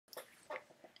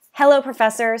Hello,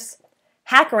 professors!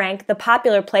 HackerRank, the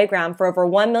popular playground for over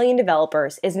 1 million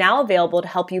developers, is now available to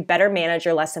help you better manage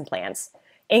your lesson plans,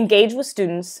 engage with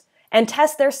students, and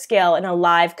test their skill in a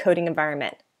live coding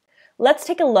environment. Let's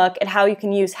take a look at how you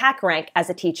can use HackerRank as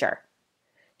a teacher.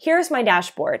 Here's my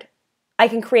dashboard. I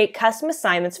can create custom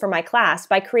assignments for my class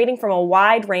by creating from a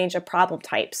wide range of problem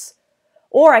types.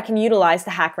 Or I can utilize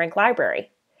the HackerRank library.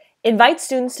 Invite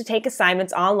students to take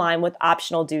assignments online with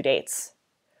optional due dates.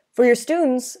 For your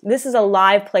students, this is a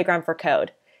live playground for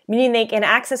code, meaning they can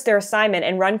access their assignment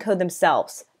and run code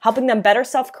themselves, helping them better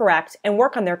self-correct and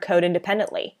work on their code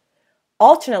independently.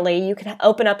 Alternately, you can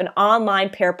open up an online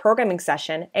pair programming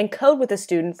session and code with a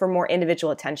student for more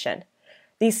individual attention.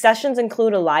 These sessions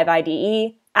include a live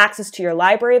IDE, access to your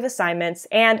library of assignments,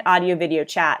 and audio-video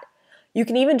chat. You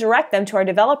can even direct them to our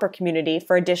developer community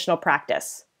for additional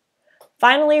practice.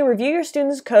 Finally, review your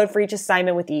students' code for each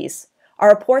assignment with ease. Our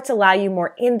reports allow you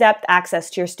more in-depth access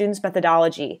to your students'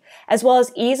 methodology, as well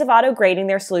as ease of auto-grading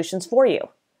their solutions for you.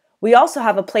 We also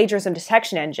have a plagiarism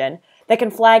detection engine that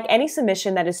can flag any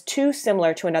submission that is too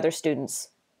similar to another student's.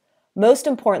 Most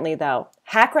importantly, though,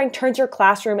 HackerRank turns your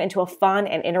classroom into a fun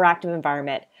and interactive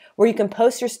environment where you can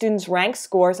post your students' ranked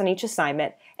scores on each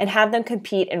assignment and have them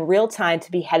compete in real time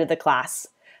to be head of the class.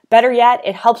 Better yet,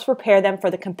 it helps prepare them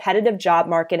for the competitive job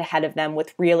market ahead of them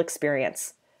with real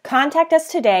experience. Contact us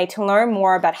today to learn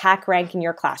more about HackerRank in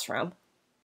your classroom.